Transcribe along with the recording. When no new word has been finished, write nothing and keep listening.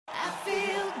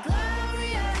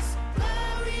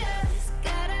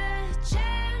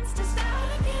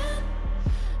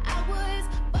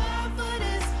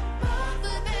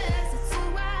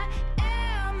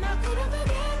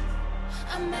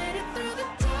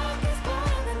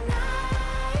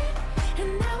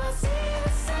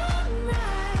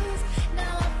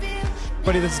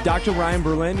Buddy, this is Dr. Ryan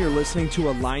Berlin. You're listening to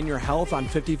Align Your Health on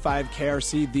 55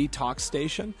 KRC, the talk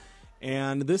station.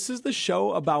 And this is the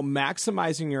show about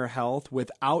maximizing your health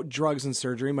without drugs and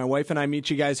surgery. My wife and I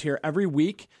meet you guys here every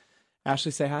week.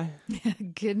 Ashley, say hi.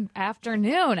 Good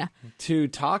afternoon. To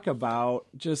talk about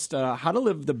just how to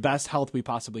live the best health we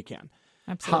possibly can.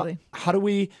 Absolutely. How do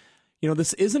we,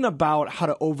 this isn't about how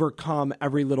to overcome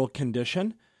every little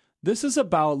condition. This is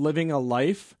about living a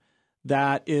life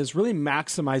that is really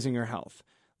maximizing your health,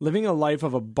 living a life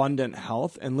of abundant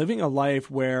health, and living a life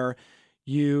where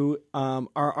you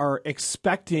are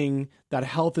expecting that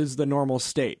health is the normal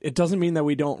state. It doesn't mean that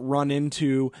we don't run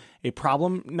into a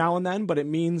problem now and then, but it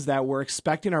means that we're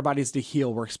expecting our bodies to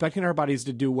heal. We're expecting our bodies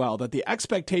to do well, that the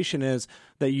expectation is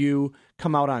that you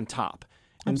come out on top.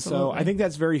 And Absolutely. so I think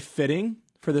that's very fitting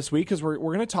for this week because we're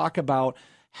going to talk about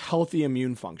healthy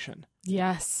immune function.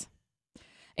 Yes.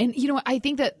 And, I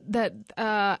think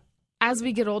that as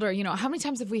we get older, how many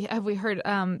times have we heard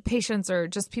patients or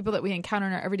just people that we encounter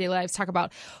in our everyday lives talk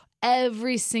about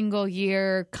every single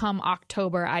year come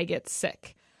October, I get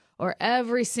sick, or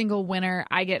every single winter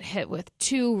I get hit with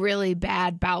 2 really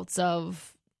bad bouts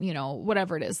of,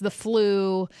 whatever it is, the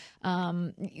flu,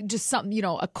 just something,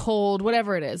 a cold,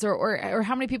 whatever it is, or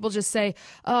how many people just say,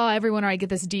 oh, every winter I get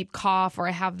this deep cough, or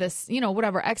I have this,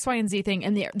 whatever X, Y, and Z thing.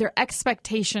 And their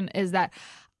expectation is that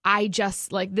I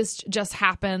just this just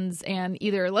happens, and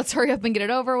either let's hurry up and get it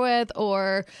over with,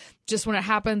 or just when it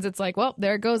happens, it's like, well,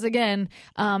 there it goes again.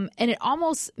 And it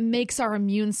almost makes our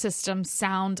immune system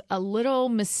sound a little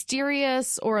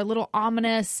mysterious or a little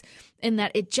ominous in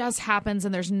that it just happens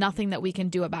and there's nothing that we can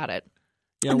do about it.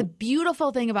 Yeah. And the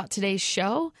beautiful thing about today's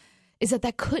show is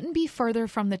that couldn't be further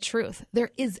from the truth.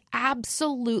 There is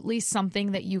absolutely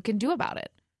something that you can do about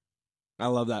it. I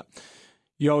love that.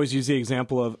 You always use the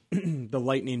example of the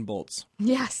lightning bolts.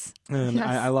 Yes. And yes.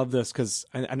 I love this because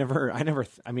I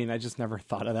just never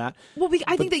thought of that. Well,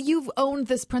 I think that you've owned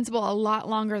this principle a lot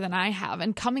longer than I have.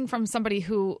 And coming from somebody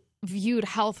who viewed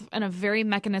health in a very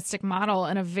mechanistic model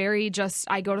and a very just,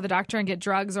 I go to the doctor and get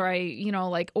drugs, or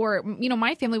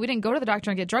my family, we didn't go to the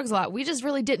doctor and get drugs a lot. We just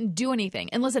really didn't do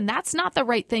anything. And listen, that's not the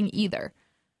right thing either.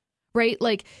 Right?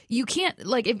 Like you can't,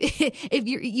 if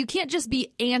you can't just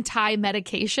be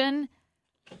anti-medication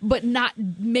but not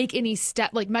make any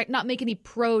not make any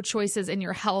pro choices in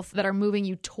your health that are moving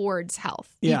you towards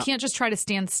health. Yeah. You can't just try to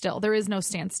stand still. There is no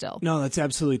stand still. No, that's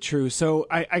absolutely true. So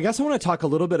I guess I want to talk a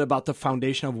little bit about the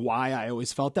foundation of why I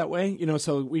always felt that way,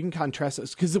 so we can contrast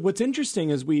this. Because what's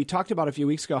interesting is we talked about a few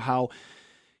weeks ago how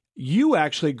you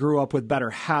actually grew up with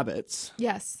better habits.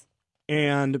 Yes.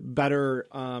 And better,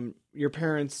 your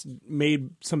parents made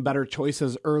some better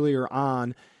choices earlier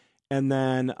on. And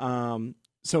then,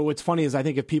 so what's funny is I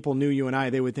think if people knew you and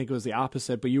I, they would think it was the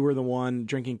opposite, but you were the one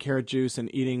drinking carrot juice and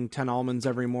eating 10 almonds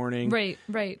every morning.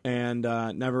 Right. And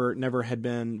never had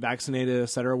been vaccinated, et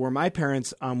cetera. Where my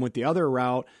parents went the other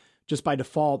route just by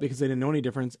default because they didn't know any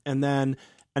difference, and then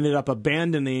ended up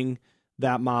abandoning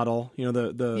that model,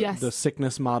 the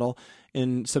sickness model,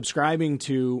 and subscribing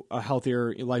to a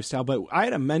healthier lifestyle. But I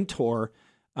had a mentor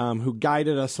who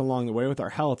guided us along the way with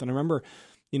our health. And I remember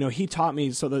he taught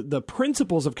me, so the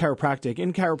principles of chiropractic.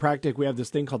 In chiropractic, we have this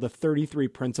thing called the 33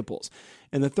 principles.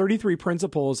 And the 33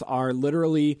 principles are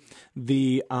literally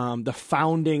the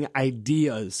founding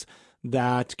ideas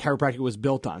that chiropractic was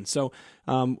built on. So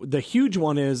the huge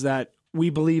one is that we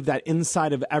believe that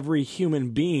inside of every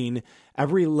human being,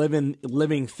 every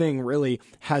living thing really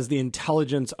has the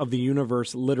intelligence of the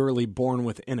universe literally born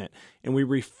within it. And we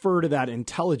refer to that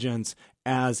intelligence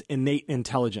as innate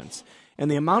intelligence. And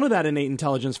the amount of that innate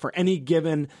intelligence for any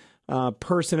given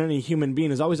person, any human being,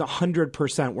 is always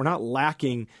 100%. We're not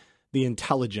lacking the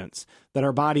intelligence, that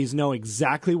our bodies know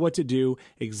exactly what to do,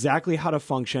 exactly how to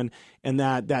function, and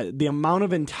that the amount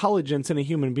of intelligence in a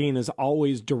human being is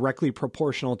always directly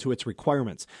proportional to its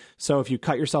requirements. So if you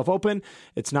cut yourself open,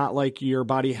 it's not like your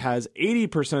body has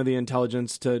 80% of the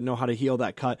intelligence to know how to heal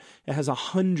that cut. It has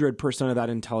 100% of that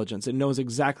intelligence. It knows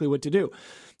exactly what to do.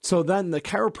 So then the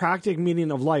chiropractic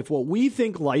meaning of life, what we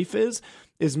think life is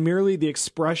merely the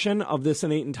expression of this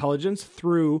innate intelligence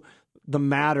through the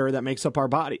matter that makes up our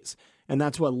bodies. And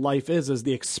that's what life is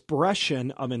the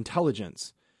expression of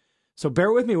intelligence. So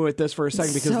bear with me with this for a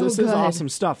second, because this is awesome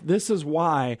stuff. This is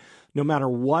why no matter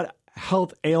what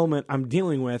health ailment I'm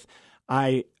dealing with,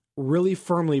 I really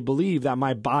firmly believe that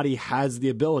my body has the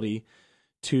ability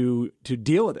to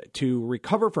deal with it, to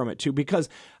recover from it, because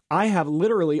I have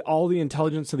literally all the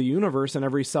intelligence of the universe in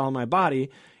every cell in my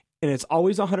body, and it's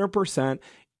always 100%.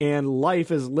 And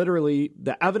life is literally,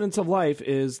 the evidence of life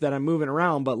is that I'm moving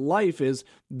around, but life is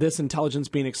this intelligence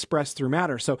being expressed through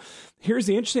matter. So here's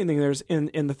the interesting thing. There's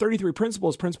in the 33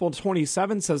 principles, principle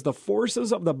 27 says the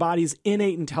forces of the body's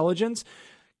innate intelligence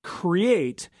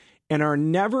create and are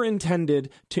never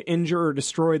intended to injure or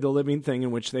destroy the living thing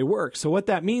in which they work. So what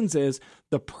that means is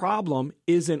the problem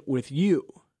isn't with you.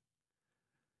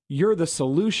 You're the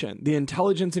solution. The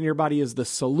intelligence in your body is the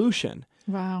solution.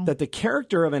 Wow. That the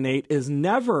character of innate is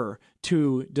never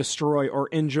to destroy or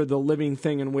injure the living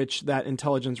thing in which that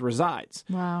intelligence resides.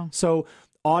 Wow. So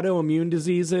autoimmune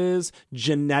diseases,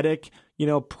 genetic,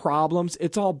 problems,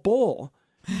 it's all bull.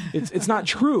 It's not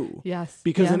true. Yes.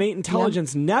 Because innate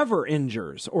intelligence never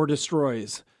injures or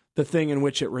destroys the thing in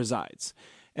which it resides.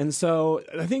 And so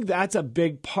I think that's a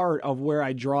big part of where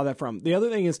I draw that from. The other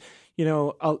thing is,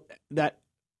 that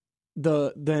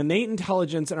the innate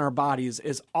intelligence in our bodies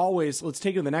is always, let's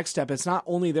take it to the next step. It's not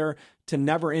only there to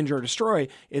never injure or destroy,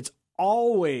 it's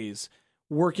always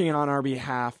working on our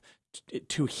behalf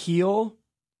to heal,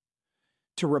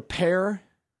 to repair,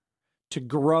 to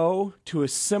grow, to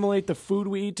assimilate the food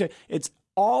we eat. It's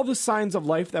all the signs of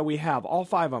life that we have, all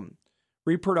 5 of them: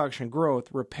 reproduction, growth,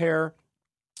 repair,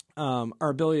 our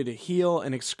ability to heal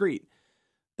and excrete.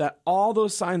 That all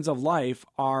those signs of life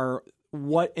are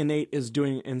what innate is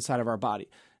doing inside of our body.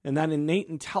 And that innate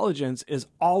intelligence is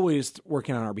always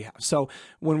working on our behalf. So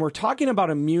when we're talking about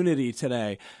immunity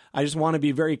today, I just want to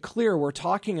be very clear. We're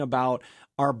talking about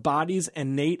our body's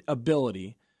innate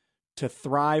ability to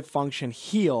thrive, function,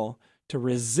 heal, to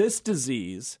resist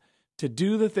disease, to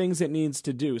do the things it needs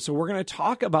to do. So we're going to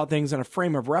talk about things in a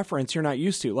frame of reference you're not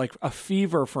used to, like a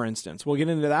fever, for instance. We'll get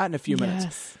into that in a few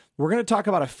minutes. We're going to talk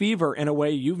about a fever in a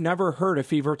way you've never heard a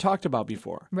fever talked about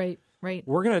before. Right.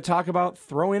 We're going to talk about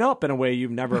throwing up in a way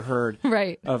you've never heard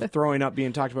of throwing up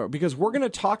being talked about, because we're going to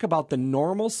talk about the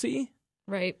normalcy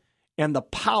and the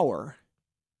power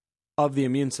of the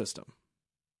immune system.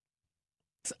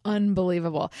 It's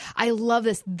unbelievable. I love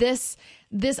this.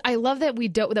 I love that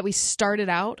we started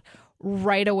out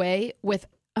right away with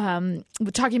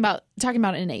talking about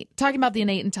innate, talking about the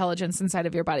innate intelligence inside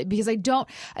of your body, because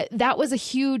that was a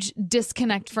huge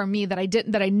disconnect for me that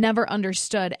I never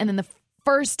understood. And then the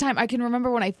first time I can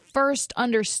remember when I first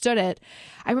understood it,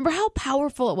 I remember how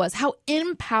powerful it was, how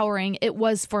empowering it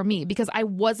was for me, because I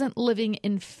wasn't living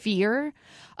in fear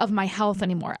of my health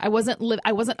anymore. I wasn't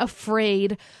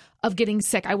afraid of getting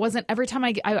sick. Every time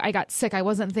I got sick, I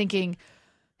wasn't thinking,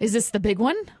 is this the big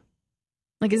one?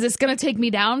 Like, is this going to take me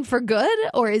down for good?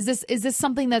 Or is this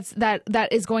something that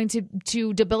is going to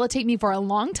debilitate me for a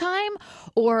long time?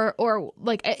 Or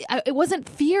like, it wasn't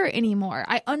fear anymore.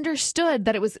 I understood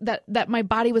that it was that my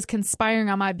body was conspiring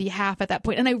on my behalf at that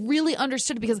point. And I really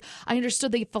understood it because I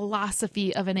understood the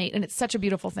philosophy of innate, and it's such a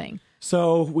beautiful thing.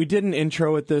 So we did an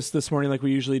intro with this morning like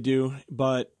we usually do,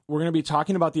 but we're going to be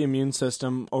talking about the immune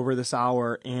system over this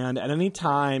hour. And at any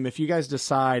time, if you guys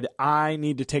decide I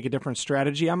need to take a different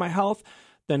strategy on my health,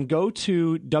 then go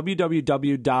to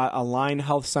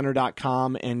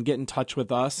www.alignhealthcenter.com and get in touch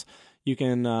with us. You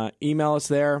can email us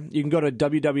there. You can go to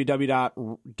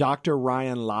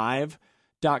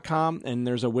www.drryanlive.com, and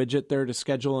there's a widget there to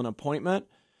schedule an appointment.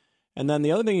 And then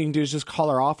the other thing you can do is just call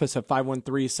our office at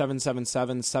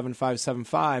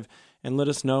 513-777-7575 and let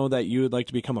us know that you would like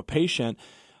to become a patient.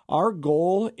 Our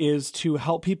goal is to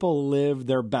help people live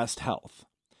their best health.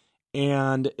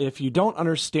 And if you don't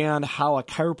understand how a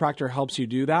chiropractor helps you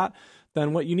do that,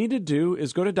 then what you need to do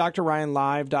is go to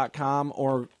drryanlive.com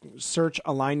or search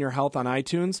Align Your Health on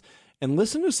iTunes and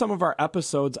listen to some of our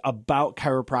episodes about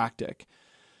chiropractic.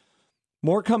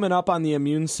 More coming up on the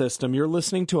immune system. You're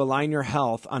listening to Align Your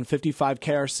Health on 55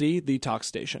 KRC, the talk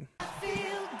station.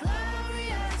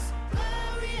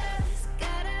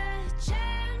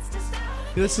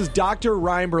 This is Dr.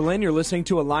 Ryan Berlin. You're listening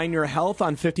to Align Your Health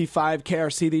on 55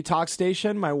 KRC, the talk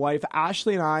station. My wife,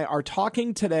 Ashley, and I are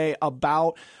talking today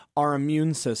about our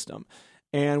immune system.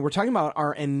 And we're talking about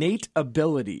our innate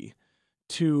ability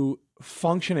to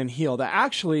function and heal.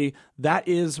 That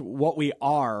is what we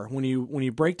are. When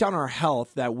you break down our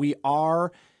health, that we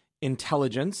are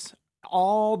intelligence.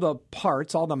 All the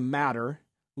parts, all the matter,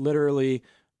 literally,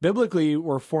 biblically,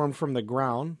 we're formed from the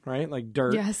ground, right? Like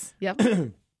dirt. Yes. Yep.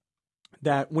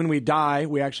 That when we die,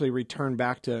 we actually return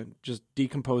back to just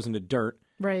decompose into dirt.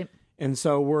 Right. And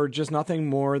so we're just nothing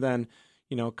more than,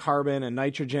 carbon and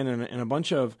nitrogen and a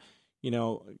bunch of,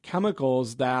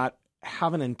 chemicals that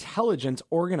have an intelligence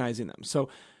organizing them. So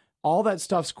all that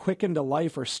stuff's quickened to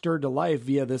life or stirred to life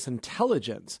via this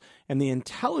intelligence. And the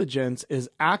intelligence is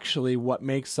actually what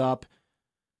makes up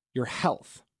your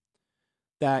health.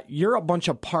 That you're a bunch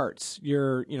of parts.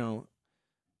 You're,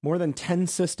 more than 10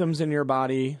 systems in your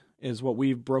body is what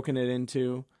we've broken it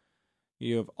into.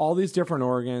 You have all these different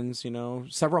organs,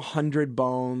 several hundred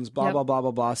bones, blah, blah, blah,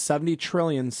 blah, blah, 70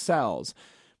 trillion cells.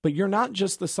 But you're not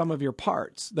just the sum of your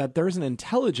parts, that there's an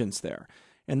intelligence there.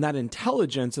 And that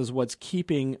intelligence is what's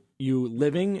keeping you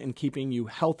living and keeping you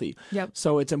healthy. Yep.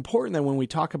 So it's important that when we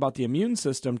talk about the immune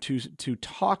system to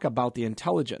talk about the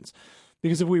intelligence.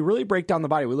 Because if we really break down the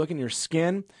body, we look in your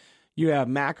skin, you have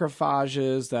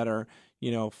macrophages that are,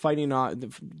 fighting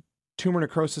the tumor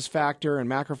necrosis factor and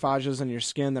macrophages in your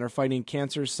skin that are fighting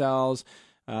cancer cells,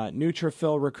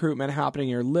 neutrophil recruitment happening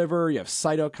in your liver. You have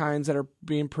cytokines that are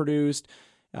being produced.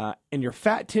 In your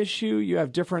fat tissue, you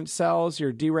have different cells.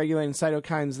 You're deregulating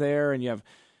cytokines there, and you have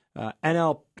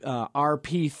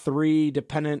NLRP3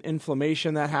 dependent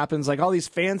inflammation that happens, like all these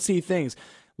fancy things.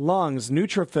 Lungs,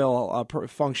 neutrophil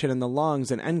function in the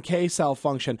lungs, and NK cell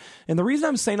function. And the reason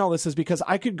I'm saying all this is because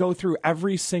I could go through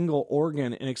every single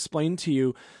organ and explain to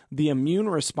you the immune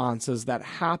responses that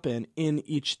happen in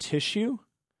each tissue.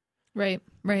 Right.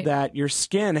 That your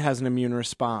skin has an immune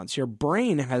response, your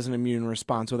brain has an immune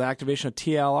response with activation of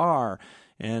TLR,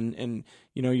 and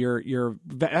your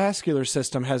vascular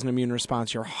system has an immune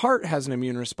response, your heart has an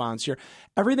immune response,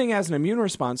 everything has an immune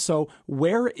response. So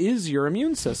where is your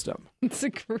immune system?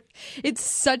 It's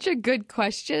such a good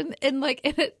question, and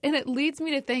it leads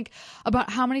me to think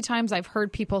about how many times I've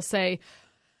heard people say,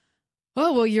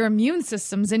 "Oh, well, your immune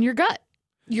system's in your gut."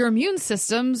 Your immune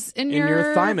system's in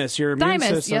your thymus, your immune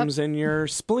system's yep. in your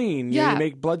spleen. Yeah. You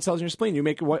make blood cells in your spleen. You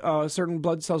make certain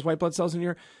blood cells, white blood cells in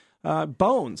your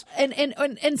bones.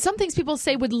 And some things people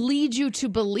say would lead you to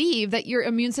believe that your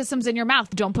immune system's in your mouth.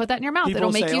 Don't put that in your mouth.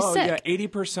 It'll make you sick. Yeah,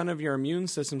 80% of your immune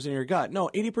system's in your gut. No,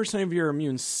 80% of your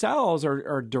immune cells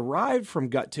are derived from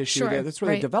gut tissue. Sure, That's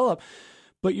where they develop.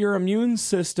 But your immune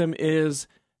system is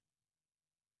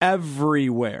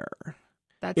everywhere.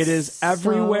 It is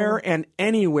everywhere and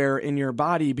anywhere in your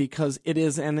body because it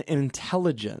is an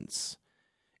intelligence.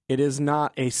 It is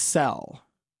not a cell.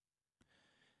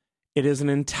 It is an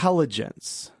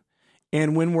intelligence.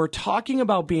 And when we're talking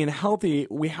about being healthy,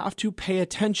 we have to pay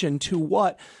attention to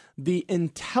what the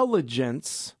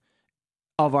intelligence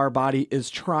of our body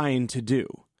is trying to do.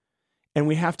 And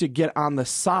we have to get on the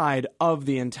side of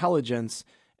the intelligence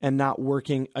and not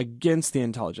working against the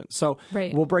intelligence. So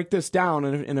We'll break this down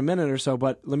in a minute or so,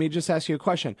 but let me just ask you a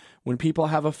question. When people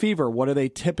have a fever, what do they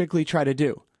typically try to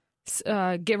do?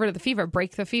 Get rid of the fever,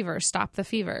 break the fever, stop the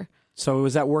fever. So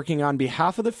is that working on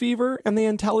behalf of the fever and the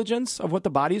intelligence of what the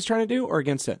body is trying to do or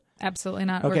against it? Absolutely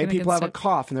not. Okay, people have a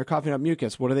cough and they're coughing up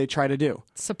mucus. What do they try to do?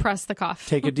 Suppress the cough.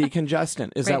 Take a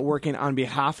decongestant. Is that working on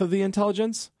behalf of the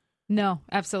intelligence? No,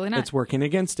 absolutely not. It's working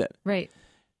against it. Right.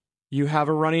 You have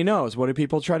a runny nose. What do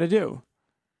people try to do?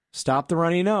 Stop the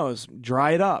runny nose.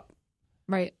 Dry it up.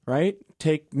 Right. Right?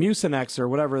 Take Mucinex or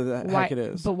whatever the heck it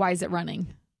is. But why is it running?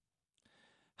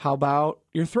 How about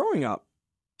you're throwing up?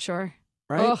 Sure.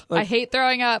 Right? Oh, I hate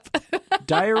throwing up.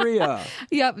 Diarrhea.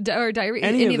 Yep, or diarrhea.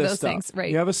 Any of those stuff. things. Right.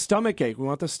 You have a stomach ache. We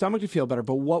want the stomach to feel better.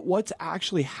 But what's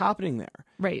actually happening there?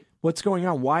 Right. What's going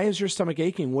on? Why is your stomach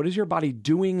aching? What is your body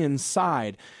doing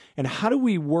inside? And how do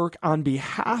we work on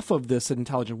behalf of this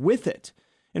intelligence with it?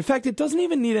 In fact, it doesn't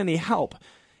even need any help.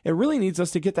 It really needs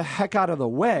us to get the heck out of the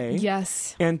way.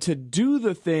 Yes. And to do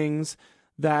the things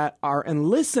that are, and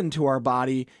listen to our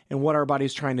body and what our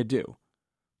body's trying to do.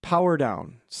 Power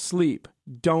down, sleep,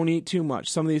 don't eat too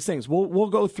much. Some of these things. We'll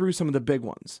go through some of the big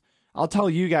ones. I'll tell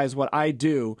you guys what I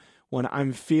do when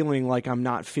I'm feeling like I'm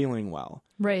not feeling well.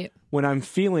 Right. When I'm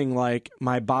feeling like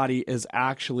my body is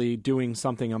actually doing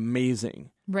something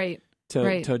amazing. Right.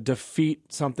 To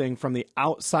defeat something from the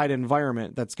outside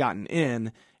environment that's gotten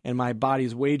in, and my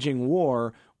body's waging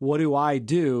war. What do I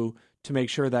do to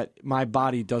make sure that my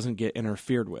body doesn't get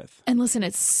interfered with? And listen,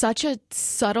 it's such a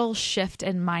subtle shift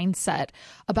in mindset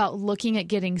about looking at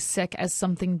getting sick as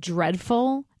something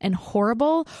dreadful and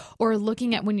horrible, or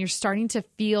looking at when you're starting to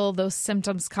feel those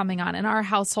symptoms coming on. In our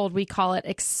household, we call it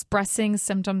expressing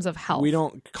symptoms of health. We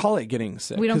don't call it getting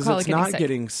sick. We don't call it getting sick. It's not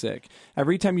getting sick.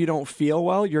 Every time you don't feel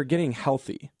well, you're getting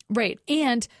healthy. Right.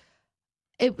 And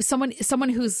someone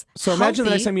who's So imagine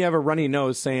the next time you have a runny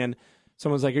nose saying,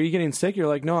 someone's like, are you getting sick? You're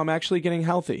like, no, I'm actually getting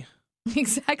healthy.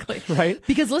 Exactly. Right?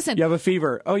 Because listen, you have a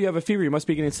fever. Oh, you have a fever. You must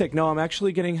be getting sick. No, I'm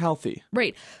actually getting healthy.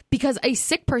 Right. Because a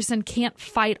sick person can't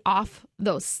fight off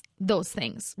those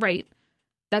things. Right.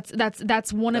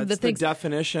 That's one of the things. The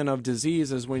definition of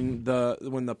disease is when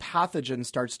the pathogen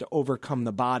starts to overcome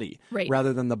the body, right,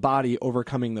 rather than the body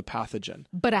overcoming the pathogen.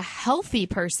 But a healthy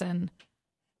person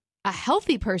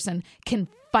can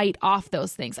fight off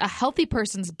those things. A healthy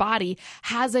person's body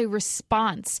has a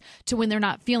response to when they're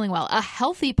not feeling well. A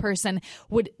healthy person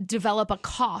would develop a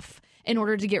cough in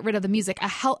order to get rid of the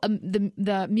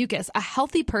the mucus. A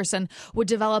healthy person would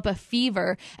develop a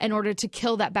fever in order to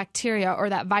kill that bacteria or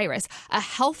that virus. A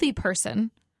healthy person,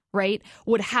 right,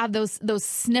 would have those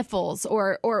sniffles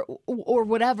or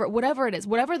whatever it is,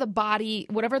 whatever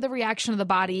the reaction of the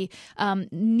body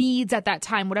needs at that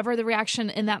time, whatever the reaction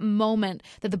in that moment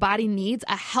that the body needs.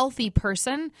 A healthy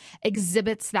person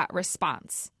exhibits that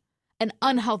response. An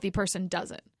unhealthy person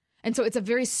doesn't. And so it's a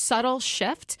very subtle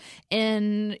shift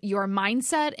in your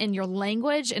mindset and your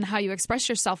language and how you express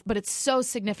yourself, but it's so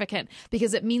significant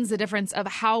because it means the difference of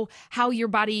how your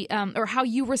body or how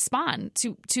you respond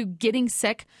to getting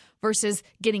sick versus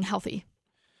getting healthy.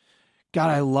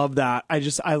 God, I love that.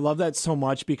 I love that so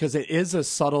much because it is a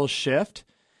subtle shift.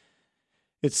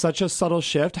 It's such a subtle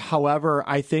shift. However,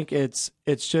 I think it's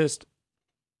just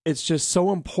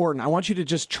so important. I want you to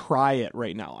just try it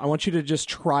right now. I want you to just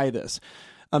try this.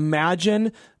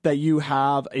 Imagine that you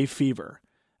have a fever.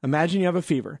 Imagine you have a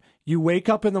fever. You wake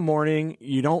up in the morning,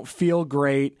 you don't feel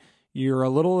great, you're a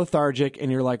little lethargic,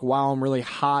 and you're like, wow, I'm really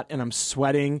hot and I'm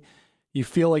sweating. You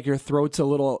feel like your throat's a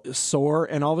little sore,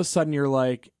 and all of a sudden you're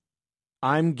like,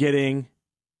 and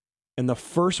the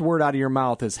first word out of your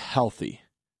mouth is healthy,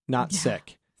 not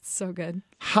sick. So good.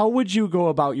 How would you go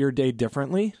about your day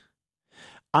differently?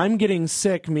 I'm getting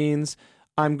sick means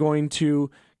I'm going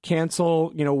to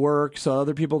cancel, work so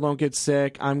other people don't get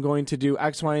sick. I'm going to do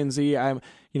X, Y, and Z.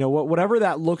 Whatever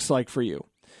that looks like for you.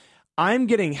 I'm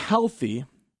getting healthy.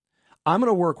 I'm going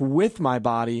to work with my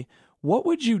body. What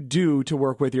would you do to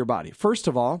work with your body? First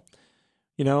of all,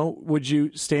 would you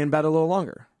stay in bed a little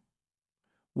longer?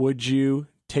 Would you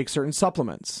take certain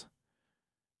supplements?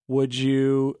 Would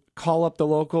you call up the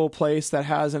local place that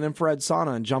has an infrared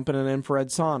sauna and jump in an infrared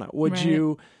sauna?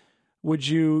 Would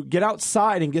you get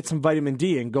outside and get some vitamin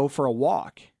D and go for a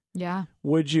walk? Yeah.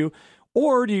 Would you?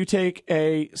 Or do you take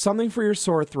something for your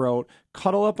sore throat,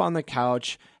 cuddle up on the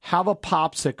couch, have a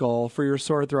popsicle for your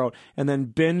sore throat, and then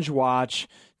binge watch,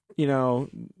 the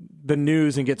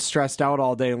news and get stressed out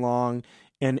all day long,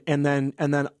 and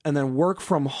then work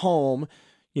from home,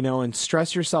 and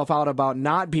stress yourself out about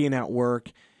not being at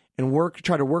work, and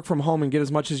try to work from home and get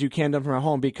as much as you can done from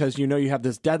home because you have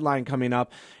this deadline coming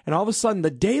up. And all of a sudden,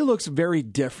 the day looks very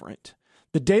different.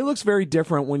 The day looks very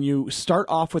different when you start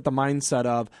off with the mindset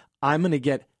of, I'm going to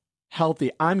get healthy.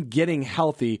 I'm getting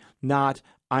healthy, not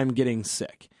I'm getting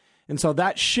sick. And so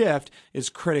that shift is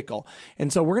critical.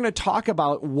 And so we're going to talk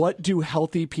about what do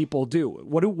healthy people do?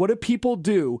 What do people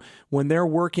do when they're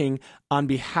working on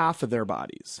behalf of their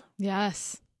bodies?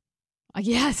 Yes.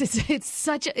 Yes,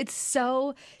 it's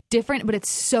so different, but it's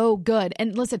so good.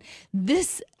 And listen,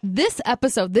 this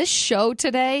episode, this show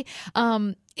today,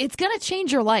 it's going to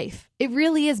change your life. It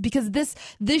really is, because this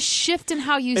shift in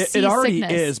how you see it already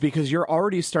sickness is, because you're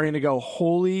already starting to go,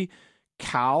 holy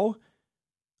cow,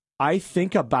 I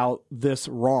think about this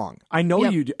wrong. I know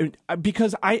you do,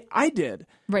 because I did.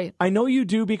 Right. I know you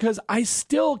do, because I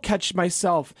still catch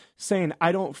myself saying,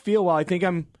 I don't feel well. I think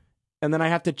and then I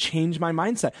have to change my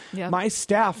mindset. Yep. My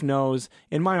staff knows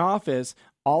in my office,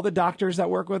 all the doctors that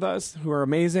work with us who are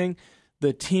amazing,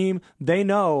 the team, they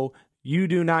know you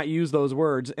do not use those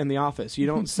words in the office. You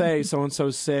don't say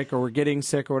so-and-so's sick or we're getting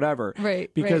sick or whatever.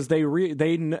 Right. Because they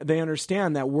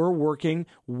understand that we're working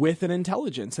with an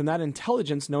intelligence, and that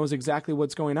intelligence knows exactly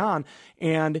what's going on.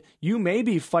 And you may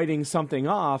be fighting something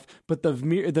off, but the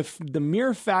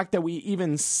mere fact that we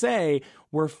even say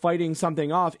we're fighting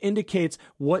something off indicates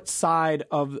what side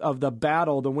of the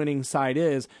battle the winning side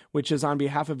is, which is on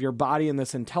behalf of your body and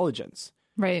this intelligence.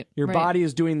 Right. Your body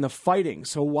is doing the fighting.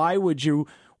 So why would you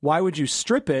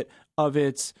strip it of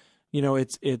its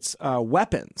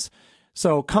weapons?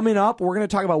 So coming up, we're going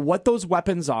to talk about what those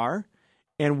weapons are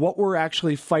and what we're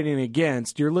actually fighting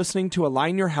against. You're listening to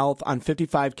Align Your Health on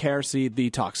 55 KRC, the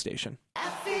talk station.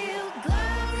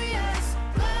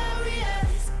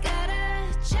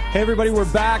 Hey everybody, we're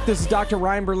back. This is Dr.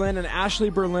 Ryan Berlin and Ashley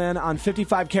Berlin on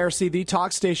 55 KRC, the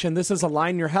talk station. This is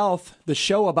Align Your Health, the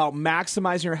show about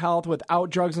maximizing your health without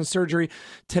drugs and surgery.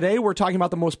 Today, we're talking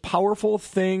about the most powerful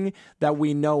thing that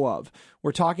we know of.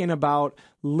 We're talking about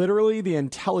literally the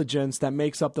intelligence that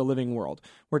makes up the living world.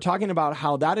 We're talking about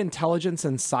how that intelligence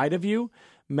inside of you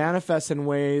manifests in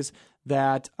ways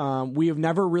that we have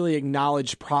never really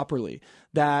acknowledged properly.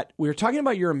 That we're talking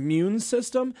about your immune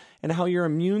system and how your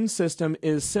immune system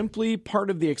is simply part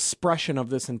of the expression of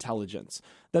this intelligence.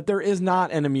 That there is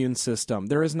not an immune system.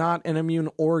 There is not an immune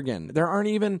organ. There aren't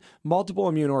even multiple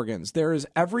immune organs. There is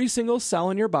every single cell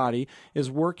in your body is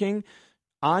working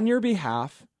on your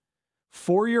behalf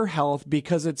for your health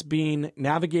because it's being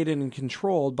navigated and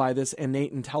controlled by this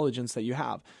innate intelligence that you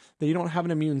have. That you don't have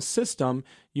an immune system,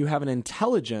 you have an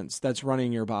intelligence that's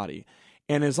running your body.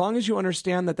 And as long as you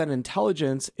understand that that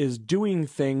intelligence is doing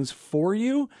things for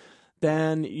you,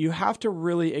 then you have to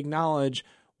really acknowledge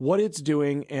what it's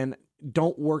doing and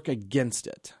don't work against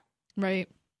it. Right.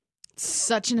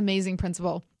 Such an amazing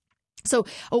principle. So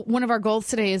one of our goals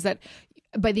today is that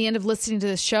by the end of listening to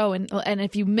this show, and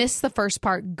if you missed the first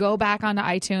part, go back onto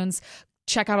iTunes,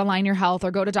 check out Align Your Health,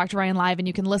 or go to Dr. Ryan Live, and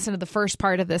you can listen to the first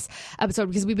part of this episode,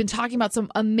 because we've been talking about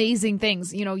some amazing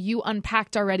things. You know, you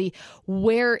unpacked already,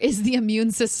 where is the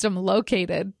immune system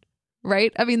located?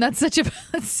 Right. I mean, that's such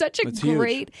a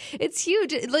great, it's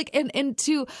huge. Like, and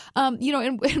to, you know,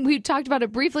 and we talked about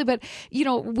it briefly, but, you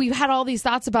know, we've had all these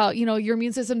thoughts about, you know, your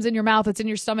immune system's in your mouth, it's in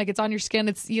your stomach, it's on your skin,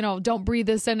 it's, you know, don't breathe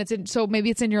this in, it's in, so maybe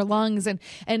it's in your lungs. And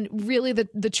really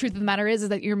the truth of the matter is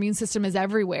that your immune system is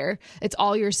everywhere. It's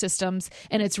all your systems.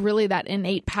 And it's really that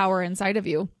innate power inside of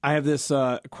you. I have this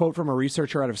quote from a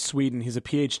researcher out of Sweden. He's a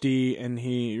PhD and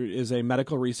he is a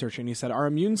medical researcher. And he said, our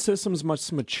immune systems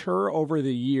must mature over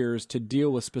the years to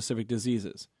deal with specific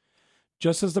diseases.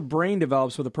 Just as the brain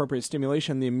develops with appropriate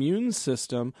stimulation, the immune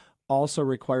system also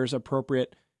requires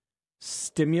appropriate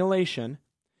stimulation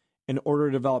in order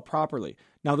to develop properly.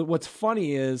 Now, what's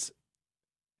funny is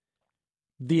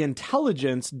the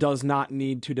intelligence does not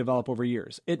need to develop over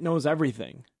years. It knows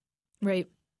everything. Right.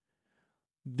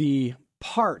 The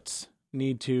parts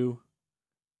need to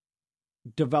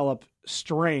develop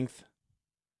strength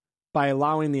by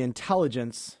allowing the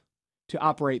intelligence to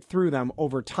operate through them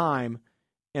over time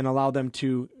and allow them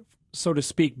to, so to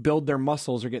speak, build their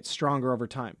muscles or get stronger over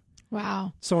time.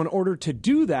 Wow. So in order to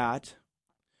do that,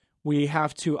 we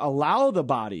have to allow the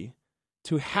body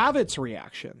to have its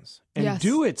reactions and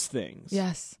do its things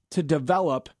to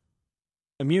develop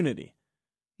immunity.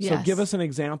 So give us an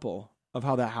example of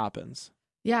how that happens.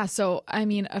 Yeah. So, I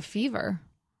mean, a fever,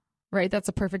 right? That's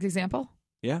a perfect example.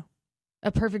 Yeah.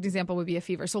 A perfect example would be a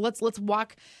fever. So let's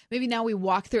walk. Maybe now we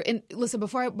walk through. And listen,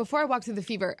 before I walk through the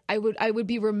fever, I would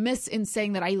be remiss in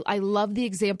saying that I love the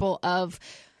example of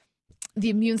the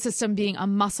immune system being a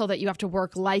muscle that you have to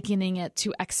work, likening it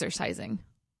to exercising,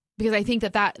 because I think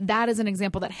that is an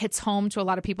example that hits home to a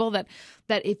lot of people. That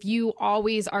if you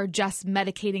always are just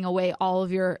medicating away all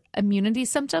of your immunity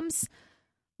symptoms,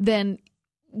 then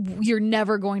you're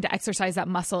never going to exercise that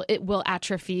muscle. It will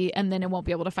atrophy, and then it won't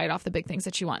be able to fight off the big things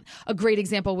that you want. A great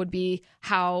example would be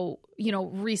how, you know,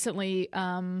 recently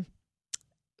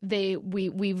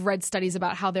we've read studies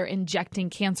about how they're injecting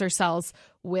cancer cells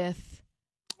with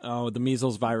the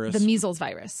measles virus. The measles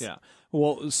virus. Yeah.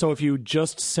 Well, so if you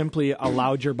just simply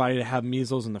allowed your body to have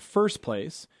measles in the first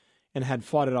place and had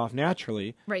fought it off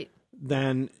naturally, right,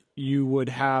 then you would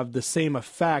have the same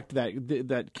effect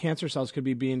that cancer cells could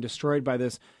be being destroyed by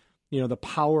this, you know, the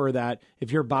power that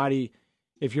if your body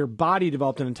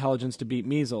developed an intelligence to beat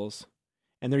measles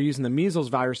and they're using the measles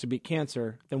virus to beat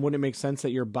cancer, then wouldn't it make sense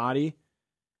that your body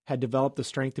had developed the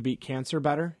strength to beat cancer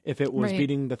better if it was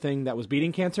beating the thing that was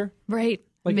beating cancer? Right.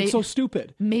 Like, it's so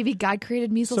stupid. Maybe God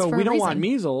created measles for a reason. So we don't want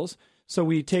measles, so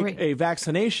we take a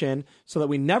vaccination so that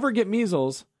we never get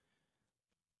measles,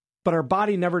 but our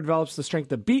body never develops the strength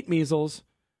to beat measles,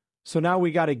 so now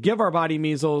we got to give our body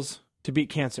measles to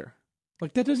beat cancer.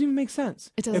 Like, that doesn't even make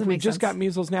sense. It doesn't make sense. If we just got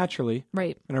measles naturally,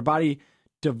 right, and our body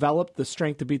developed the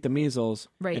strength to beat the measles,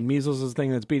 right, and measles is the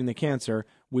thing that's beating the cancer,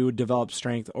 we would develop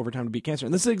strength over time to beat cancer.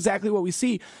 And this is exactly what we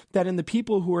see, that in the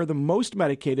people who are the most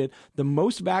medicated, the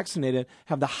most vaccinated,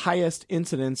 have the highest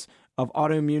incidence of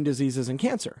autoimmune diseases and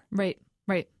cancer. Right,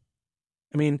 right.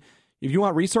 I mean, if you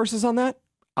want resources on that,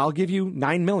 I'll give you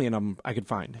 9 million of them I could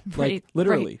find. Like,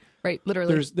 literally. Right,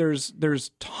 literally.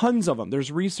 There's tons of them.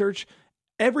 There's research.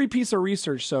 Every piece of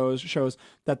research shows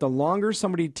that the longer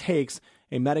somebody takes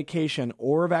a medication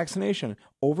or a vaccination,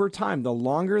 over time, the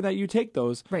longer that you take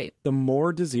those, the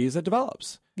more disease it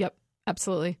develops. Yep,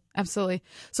 absolutely. Absolutely.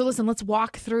 So listen, let's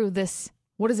walk through this.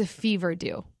 What does a fever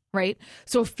do? Right?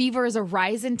 So a fever is a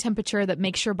rise in temperature that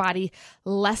makes your body a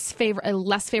less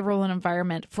favorable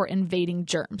environment for invading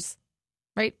germs.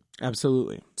 Right?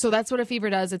 Absolutely. So that's what a fever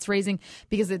does. It's raising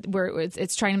because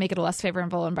it's trying to make it a less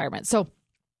favorable environment. So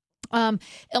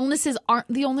illnesses aren't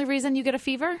the only reason you get a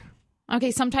fever.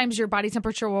 Okay, sometimes your body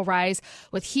temperature will rise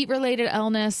with heat-related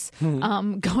illness,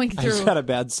 going through. I just had a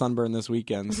bad sunburn this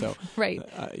weekend, so right.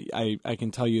 I can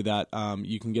tell you that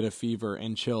you can get a fever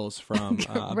and chills from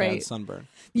a bad sunburn.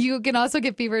 You can also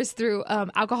get fevers through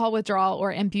alcohol withdrawal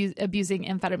or abusing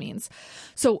amphetamines.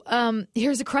 So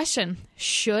here's a question.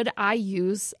 Should I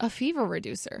use a fever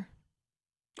reducer?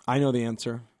 I know the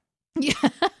answer. Yeah.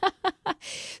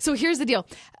 So here's the deal.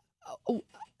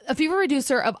 a fever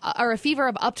reducer or a fever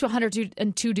of up to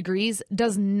 102 degrees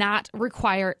does not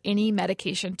require any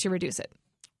medication to reduce it.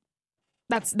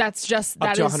 That's just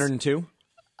up to 102.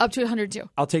 Up to 102.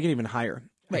 I'll take it even higher.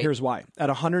 Right. Here's why. At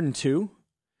 102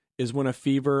 is when a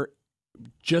fever,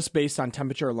 just based on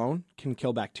temperature alone, can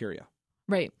kill bacteria.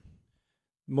 Right.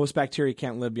 Most bacteria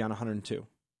can't live beyond 102.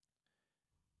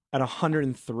 At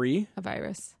 103, A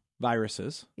virus.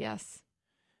 viruses. Yes.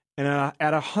 And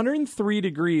at 103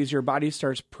 degrees, your body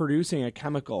starts producing a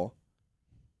chemical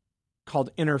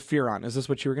called interferon. Is this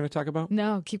what you were going to talk about?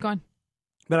 No, keep going.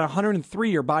 But at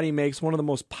 103, your body makes one of the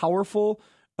most powerful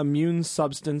immune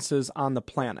substances on the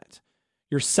planet.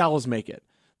 Your cells make it.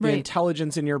 The Right.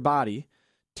 intelligence in your body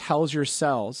tells your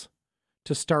cells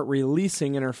to start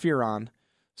releasing interferon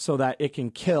so that it can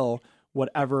kill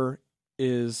whatever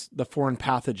is the foreign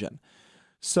pathogen.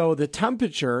 So the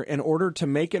temperature, in order to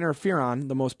make interferon,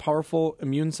 the most powerful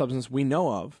immune substance we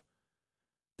know of,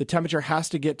 the temperature has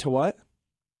to get to what?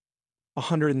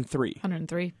 103.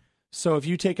 103. So if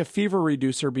you take a fever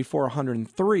reducer before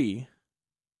 103,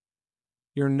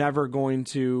 you're never going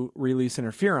to release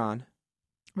interferon.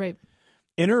 Right.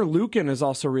 Interleukin is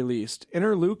also released.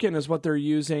 Interleukin is what they're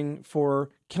using for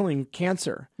killing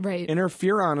cancer. Right.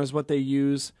 Interferon is what they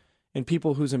use in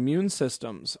people whose immune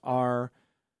systems are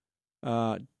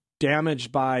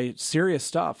damaged by serious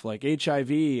stuff like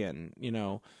HIV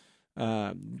and,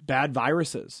 bad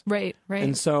viruses. Right. Right.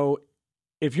 And so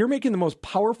if you're making the most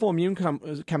powerful immune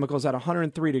chemicals at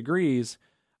 103 degrees,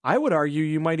 I would argue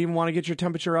you might even want to get your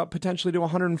temperature up potentially to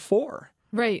 104.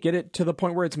 right. Get it to the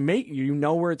point where it's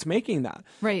where it's making that.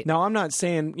 Right. Now, I'm not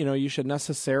saying, you should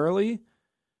necessarily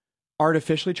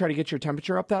artificially try to get your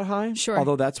temperature up that high. Sure.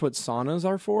 Although that's what saunas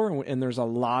are for. And there's a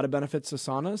lot of benefits to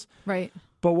saunas. Right.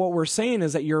 But what we're saying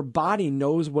is that your body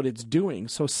knows what it's doing.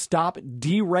 So stop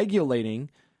deregulating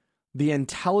the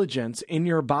intelligence in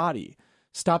your body.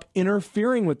 Stop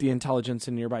interfering with the intelligence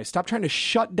in your body. Stop trying to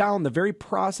shut down the very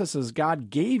processes God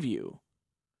gave you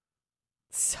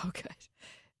So good.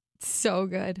 So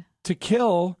good. to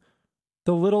kill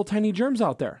the little tiny germs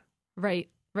out there. Right.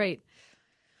 Right.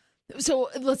 So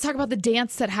let's talk about the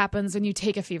dance that happens when you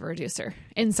take a fever reducer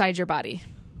inside your body.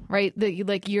 Right? You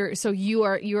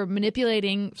are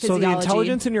manipulating physiology. So the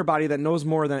intelligence in your body that knows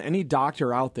more than any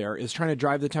doctor out there is trying to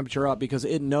drive the temperature up because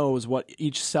it knows what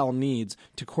each cell needs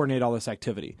to coordinate all this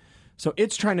activity. So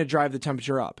it's trying to drive the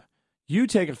temperature up. You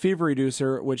take a fever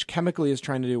reducer, which chemically is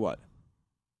trying to do what?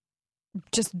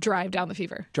 Just drive down the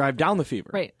fever. Drive down the fever.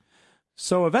 Right.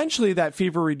 So eventually that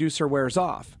fever reducer wears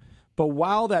off. But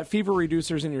while that fever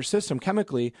reducer is in your system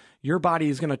chemically, your body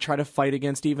is going to try to fight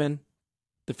against even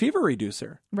the fever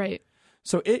reducer. Right.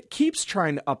 So it keeps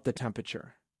trying to up the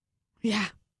temperature Yeah.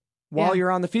 while Yeah.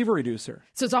 you're on the fever reducer.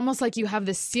 So it's almost like you have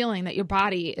this ceiling that your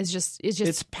body is just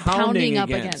It's pounding up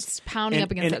against.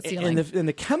 that ceiling. And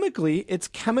the chemically, it's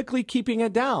chemically keeping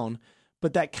it down.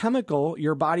 But that chemical,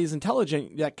 your body's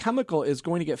intelligent, that chemical is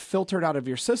going to get filtered out of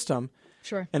your system.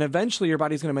 Sure. And eventually your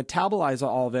body's going to metabolize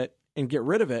all of it and get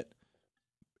rid of it.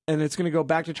 And it's going to go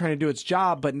back to trying to do its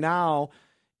job. But now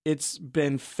it's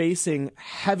been facing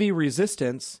heavy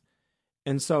resistance.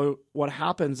 And so what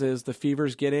happens is the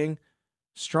fever's getting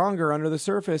stronger under the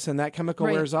surface and that chemical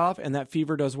Right. wears off and that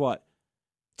fever does what?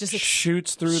 Just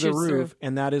Shoots through the shoots roof. through.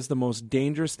 And that is the most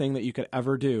dangerous thing that you could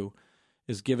ever do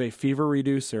is give a fever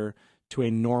reducer to a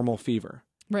normal fever.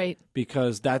 Right.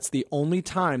 Because that's the only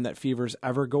time that fevers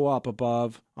ever go up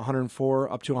above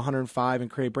 104 up to 105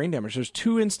 and create brain damage. There's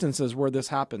two instances where this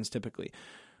happens typically.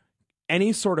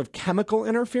 Any sort of chemical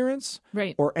interference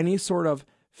Right. or any sort of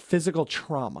physical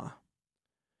trauma.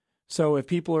 So if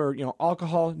people are,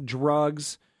 alcohol,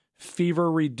 drugs, fever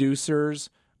reducers,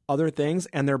 other things,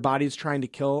 and their body's trying to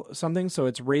kill something, so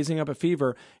it's raising up a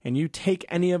fever, and you take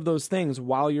any of those things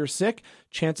while you're sick,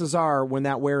 chances are when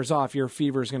that wears off, your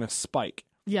fever is going to spike.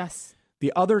 Yes.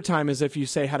 The other time is if you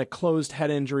say had a closed head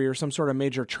injury or some sort of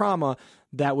major trauma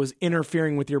that was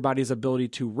interfering with your body's ability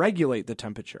to regulate the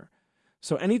temperature.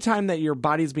 So anytime that your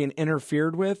body's being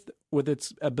interfered with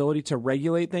its ability to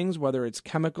regulate things, whether it's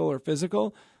chemical or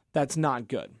physical, that's not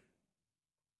good.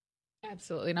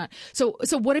 Absolutely not. So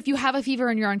what if you have a fever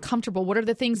and you're uncomfortable? What are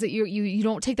the things that you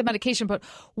don't take the medication, but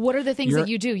what are the things that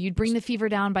you do? You'd bring the fever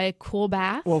down by a cool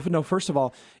bath? Well, no, first of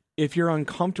all, if you're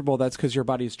uncomfortable, that's because your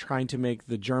body's trying to make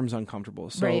the germs uncomfortable.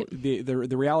 So Right.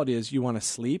 the reality is you want to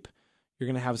sleep. You're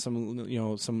going to have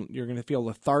you're going to feel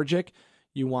lethargic.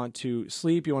 You want to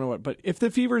sleep. But if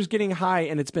the fever is getting high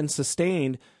and it's been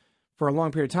sustained for a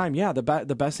long period of time, yeah, the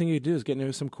best thing you do is get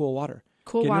into some cool water.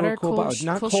 Cool Get into water, a cool bath.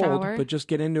 Not cool cold, shower. but just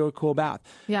get into a cool bath.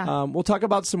 Yeah. We'll talk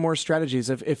about some more strategies.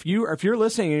 If you're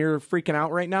listening and you're freaking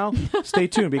out right now, stay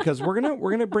tuned because we're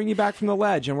gonna bring you back from the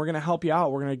ledge and we're gonna help you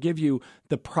out. We're gonna give you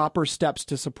the proper steps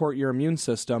to support your immune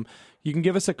system. You can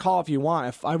give us a call if you want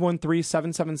at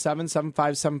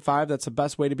 513-777-7575. That's the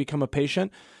best way to become a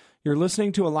patient. You're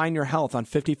listening to Align Your Health on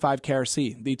 55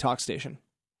 KRC, the talk station.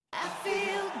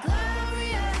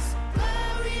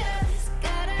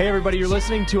 Hey, everybody, you're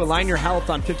listening to Align Your Health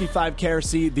on 55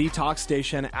 KRC, the talk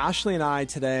station. Ashley and I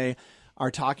today are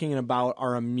talking about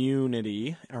our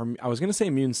immunity. I was going to say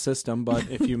immune system, but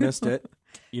if you missed it,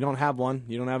 you don't have one.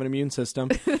 You don't have an immune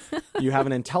system. You have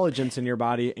an intelligence in your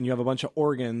body, and you have a bunch of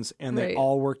organs, and they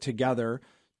all work together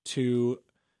to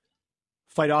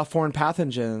fight off foreign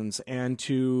pathogens and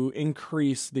to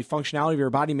increase the functionality of your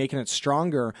body, making it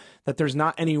stronger, that there's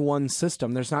not any one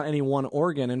system. There's not any one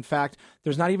organ. In fact,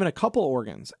 there's not even a couple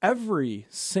organs. Every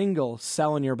single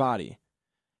cell in your body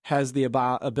has the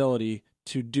ability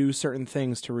to do certain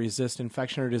things to resist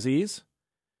infection or disease,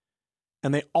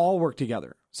 and they all work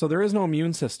together. So there is no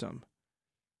immune system.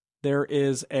 There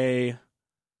is I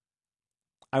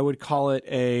would call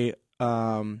it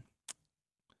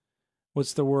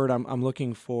what's the word I'm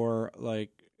looking for?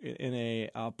 Like in a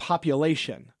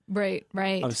population, right,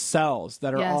 of cells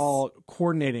that are all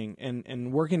coordinating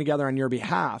and working together on your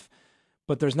behalf.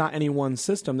 But there's not any one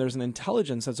system. There's an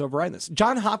intelligence that's overriding this.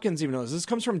 John Hopkins even knows. This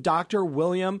comes from Dr.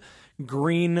 William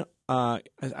Green. I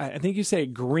think you say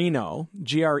Greeno,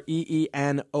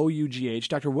 Greenouugh.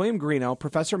 Dr. William Greeno,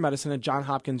 professor of medicine at Johns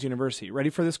Hopkins University. Ready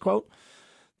for this quote?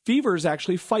 Fevers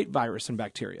actually fight virus and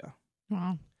bacteria.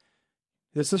 Wow.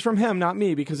 This is from him, not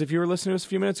me, because if you were listening to us a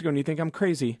few minutes ago and you think I'm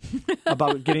crazy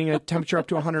about getting a temperature up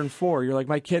to 104, you're like,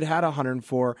 my kid had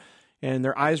 104 and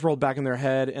their eyes rolled back in their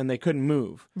head and they couldn't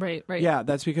move. Right. Yeah,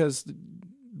 that's because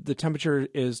the temperature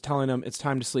is telling them it's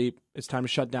time to sleep, it's time to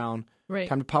shut down,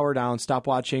 time to power down, stop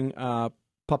watching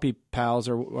Puppy Pals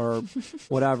or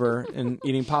whatever and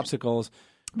eating popsicles.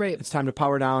 Right. It's time to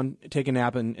power down, take a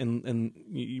nap, and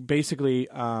you basically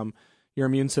your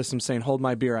immune system saying, hold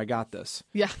my beer, I got this.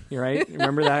 Yeah. Right?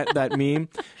 Remember that meme?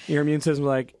 Your immune system's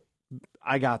like,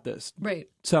 I got this. Right.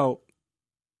 So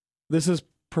this is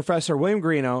Professor William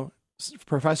Greeno,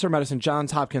 professor of medicine,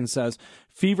 Johns Hopkins, says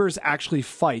fevers actually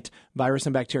fight virus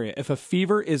and bacteria. If a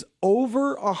fever is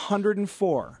over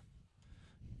 104,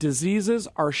 diseases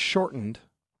are shortened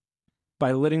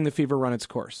by letting the fever run its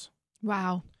course.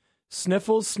 Wow.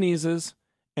 Sniffles, sneezes,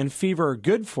 and fever are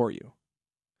good for you.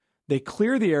 They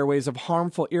clear the airways of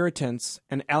harmful irritants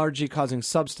and allergy-causing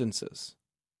substances.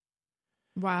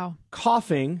 Wow.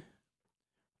 Coughing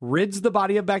rids the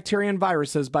body of bacteria and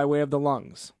viruses by way of the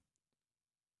lungs.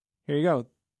 Here you go.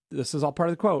 This is all part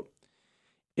of the quote.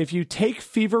 If you take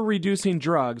fever-reducing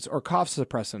drugs or cough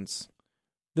suppressants,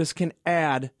 this can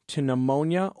add to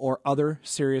pneumonia or other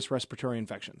serious respiratory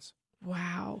infections.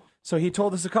 Wow. So he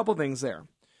told us a couple things there.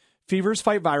 Fevers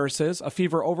fight viruses. A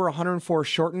fever over 104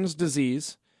 shortens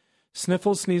disease.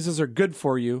 Sniffles, sneezes are good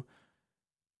for you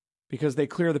because they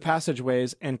clear the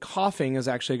passageways, and coughing is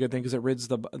actually a good thing because it rids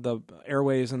the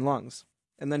airways and lungs.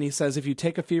 And then he says if you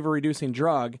take a fever-reducing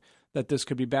drug, that this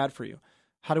could be bad for you.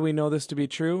 How do we know this to be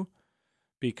true?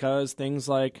 Because things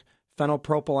like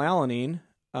phenylpropylalanine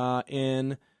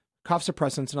in cough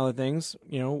suppressants and other things,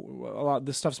 a lot of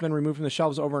this stuff's been removed from the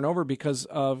shelves over and over because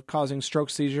of causing stroke,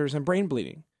 seizures, and brain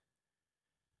bleeding.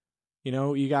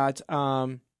 You got...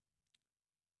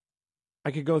 I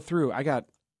could go through. I got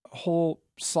a whole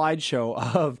slideshow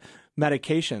of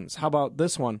medications. How about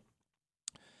this one?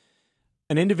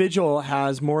 An individual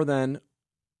has more than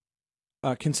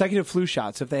consecutive flu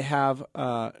shots. If they have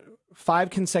 5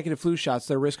 consecutive flu shots,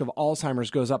 their risk of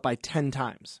Alzheimer's goes up by 10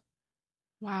 times.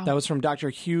 Wow. That was from Dr.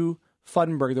 Hugh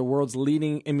Fudenberg, the world's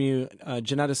leading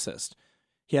immunogeneticist.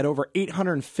 He had over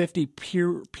 850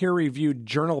 peer-reviewed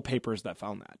journal papers that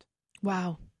found that.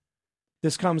 Wow.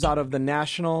 This comes out of the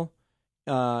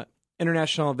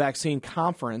International Vaccine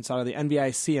Conference out of the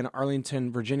NVIC in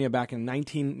Arlington, Virginia, back in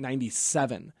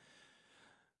 1997.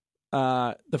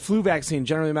 The flu vaccine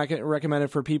generally recommended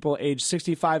for people age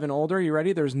 65 and older. You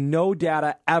ready? There's no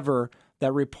data ever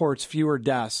that reports fewer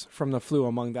deaths from the flu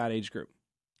among that age group.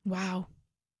 Wow.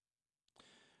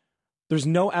 There's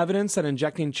no evidence that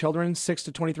injecting children 6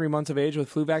 to 23 months of age with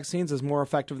flu vaccines is more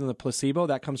effective than the placebo.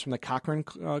 That comes from the Cochrane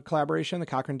collaboration, the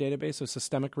Cochrane database of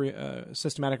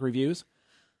systematic reviews.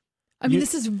 I mean,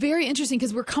 this is very interesting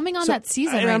because we're coming on that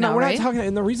season right now, right?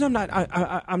 And the reason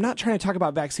I'm not trying to talk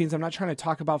about vaccines. I'm not trying to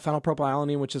talk about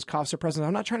phenylpropylalanine, which is cough suppressant.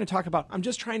 I'm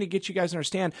just trying to get you guys to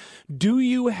understand, do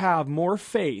you have more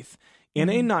faith in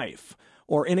a knife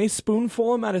or in a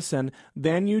spoonful of medicine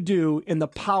than you do in the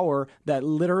power that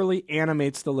literally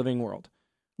animates the living world.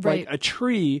 Right. Like a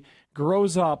tree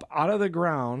grows up out of the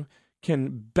ground, can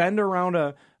bend around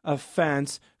a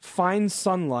fence, find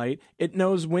sunlight. It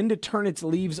knows when to turn its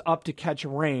leaves up to catch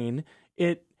rain.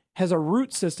 It has a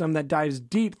root system that dives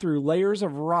deep through layers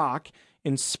of rock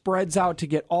and spreads out to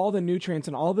get all the nutrients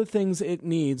and all the things it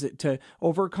needs to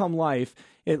overcome life.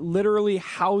 It literally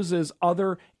houses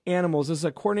other animals. This is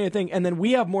a coordinated thing. And then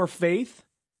we have more faith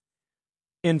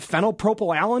in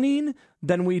phenylpropylalanine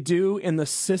than we do in the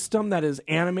system that is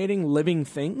animating living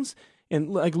things. And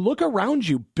like, look around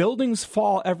you. Buildings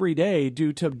fall every day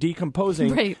due to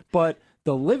decomposing, Right. but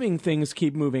the living things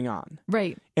keep moving on.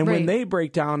 Right. And right. when they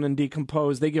break down and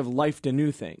decompose, they give life to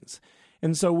new things.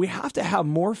 And so we have to have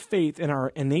more faith in our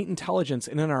innate intelligence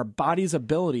and in our body's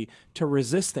ability to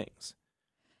resist things.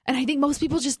 And I think most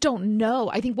people just don't know.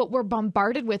 I think what we're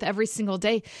bombarded with every single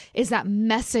day is that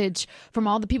message from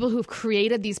all the people who've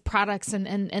created these products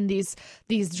and these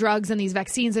drugs and these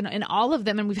vaccines and all of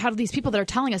them. And we've had these people that are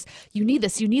telling us, you need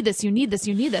this, you need this, you need this,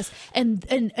 you need this.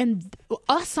 And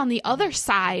us on the other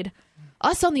side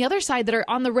that are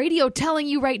on the radio telling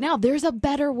you right now, there's a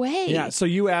better way. Yeah. So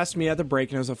you asked me at the break,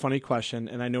 and it was a funny question,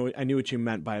 and I knew what you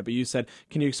meant by it. But you said,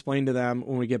 "Can you explain to them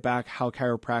when we get back how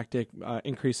chiropractic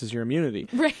increases your immunity?"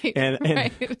 Right. And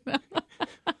right.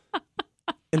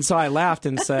 and so I laughed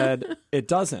and said, "It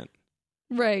doesn't.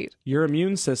 Right. Your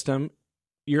immune system,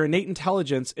 your innate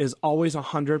intelligence is always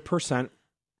 100%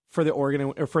 for the organ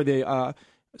or for the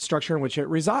structure in which it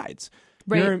resides."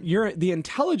 Right. The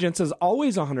intelligence is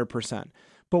always 100%.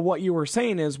 But what you were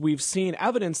saying is we've seen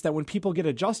evidence that when people get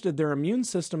adjusted, their immune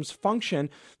systems function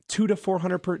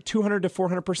 200 to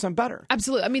 400% better.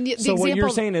 Absolutely. I mean, the so example, what you're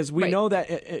saying is we right. know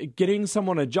that getting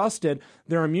someone adjusted,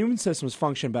 their immune systems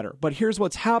function better. But here's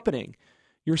what's happening.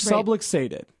 You're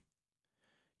subluxated.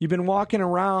 You've been walking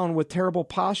around with terrible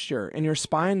posture and your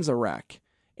spine's a wreck.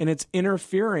 And it's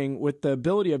interfering with the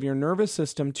ability of your nervous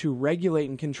system to regulate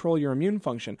and control your immune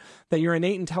function. That your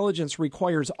innate intelligence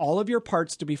requires all of your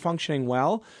parts to be functioning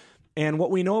well. And what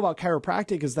we know about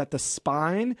chiropractic is that the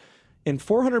spine, in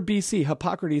 400 BC,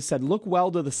 Hippocrates said, look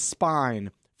well to the spine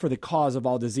for the cause of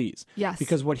all disease. Yes.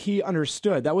 Because what he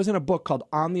understood, that was in a book called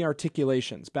On the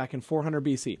Articulations back in 400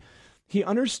 BC. He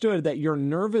understood that your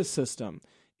nervous system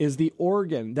is the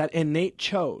organ that innate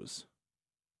chose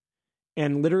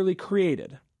and literally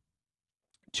created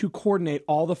to coordinate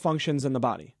all the functions in the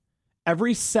body.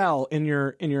 Every cell in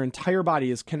your entire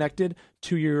body is connected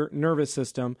to your nervous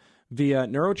system via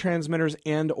neurotransmitters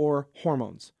and or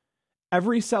hormones.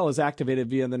 Every cell is activated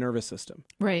via the nervous system.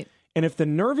 Right. And if the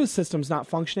nervous system's not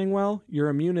functioning well, your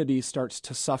immunity starts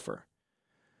to suffer.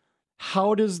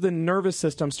 How does the nervous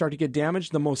system start to get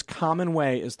damaged? The most common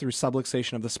way is through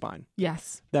subluxation of the spine.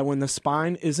 Yes. That when the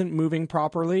spine isn't moving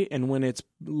properly and when it's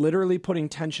literally putting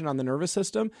tension on the nervous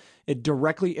system, it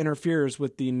directly interferes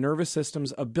with the nervous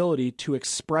system's ability to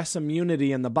express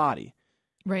immunity in the body.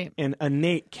 Right. And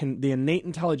the innate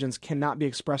intelligence cannot be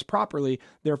expressed properly.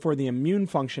 Therefore, the immune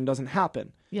function doesn't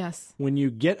happen. Yes. When you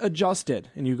get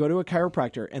adjusted and you go to a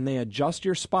chiropractor and they adjust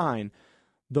your spine,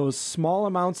 those small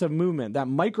amounts of movement, that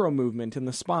micro movement in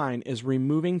the spine is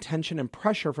removing tension and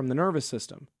pressure from the nervous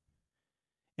system.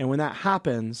 And when that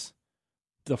happens,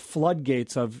 the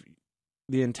floodgates of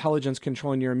the intelligence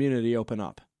controlling your immunity open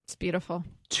up. It's beautiful.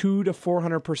 200 to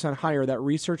 400% higher. That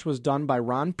research was done by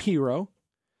Ron Piro,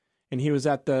 and he was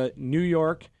at the New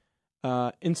York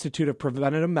Institute of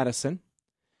Preventive Medicine.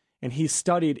 And he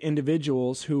studied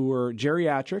individuals who were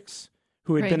geriatrics,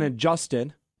 who had been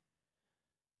adjusted,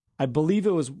 I believe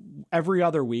it was every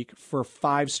other week for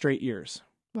 5 straight years.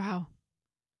 Wow.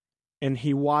 And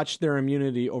he watched their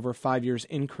immunity over 5 years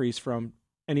increase from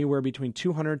anywhere between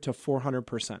 200 to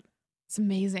 400%. It's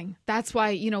amazing. That's why,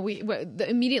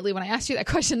 immediately when I asked you that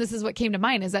question, this is what came to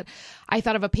mind, is that I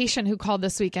thought of a patient who called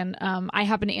this week, and I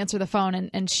happened to answer the phone,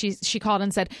 and she called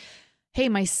and said, hey,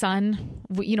 my son,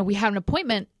 we have an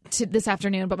appointment this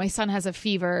afternoon, but my son has a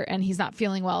fever and he's not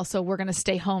feeling well, so we're going to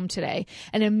stay home today.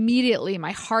 And immediately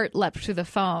my heart leapt to the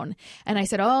phone, and I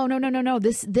said, oh, no.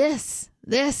 This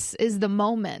is the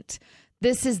moment.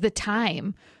 This is the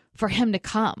time for him to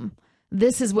come.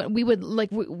 This is what we would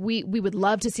like. We would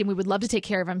love to see him. We would love to take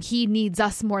care of him. He needs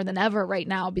us more than ever right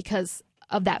now because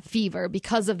of that fever,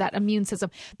 because of that immune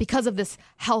system, because of this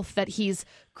health that he's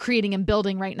creating and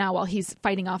building right now while he's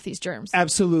fighting off these germs.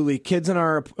 Absolutely. Kids in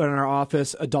our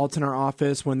office, adults in our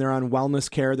office, when they're on wellness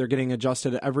care, they're getting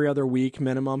adjusted every other week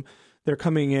minimum. They're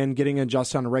coming in, getting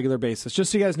adjusted on a regular basis.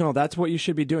 Just so you guys know, that's what you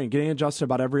should be doing, getting adjusted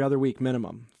about every other week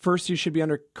minimum. First, you should be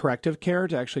under corrective care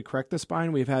to actually correct the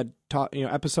spine. We've had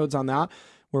episodes on that.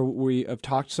 where we have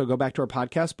talked. So go back to our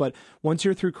podcast. But once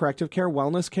you're through corrective care,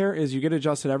 wellness care is you get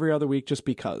adjusted every other week just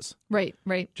because. Right.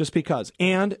 Just because.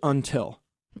 And until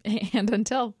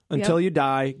Yep. you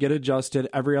die, get adjusted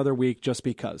every other week just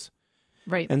because.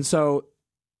 Right. And so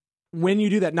when you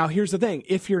do that, now here's the thing.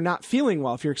 If you're not feeling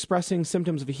well, if you're expressing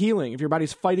symptoms of healing, if your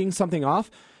body's fighting something off,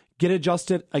 get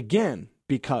adjusted again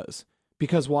because.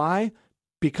 Because why?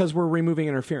 Because we're removing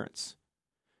interference.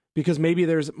 Because maybe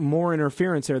there's more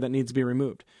interference there that needs to be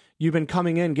removed. You've been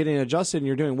coming in, getting adjusted, and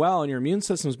you're doing well, and your immune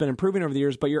system's been improving over the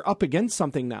years, but you're up against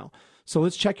something now. So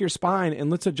let's check your spine and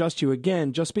let's adjust you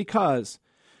again just because.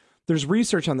 There's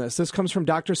research on this. This comes from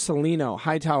Dr. Salino,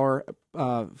 Hightower,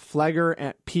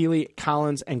 Flegger, Peely,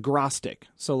 Collins, and Grostic.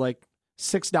 So like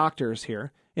 6 doctors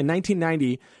here. In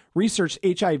 1990, researched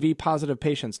HIV-positive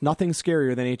patients, nothing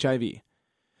scarier than HIV,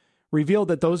 revealed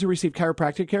that those who received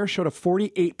chiropractic care showed a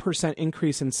 48%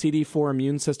 increase in CD4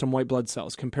 immune system white blood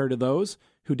cells compared to those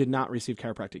who did not receive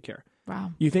chiropractic care.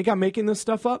 Wow. You think I'm making this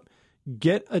stuff up?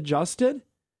 Get adjusted,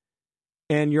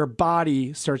 and your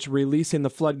body starts releasing the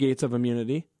floodgates of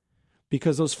immunity,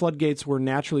 because those floodgates were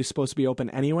naturally supposed to be open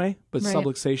anyway, but Right.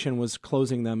 subluxation was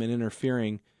closing them and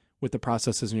interfering with the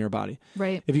processes in your body.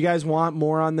 Right. If you guys want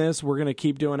more on this, we're going to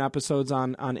keep doing episodes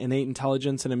on innate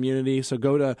intelligence and immunity. So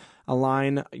go to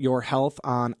Align Your Health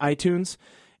on iTunes,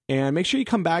 and make sure you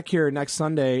come back here next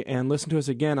Sunday and listen to us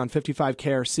again on 55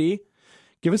 KRC.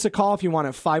 Give us a call if you want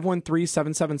at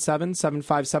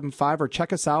 513-777-7575, or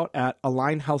check us out at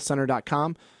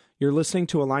alignhealthcenter.com. You're listening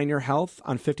to Align Your Health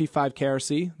on 55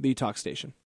 KRC, the talk station.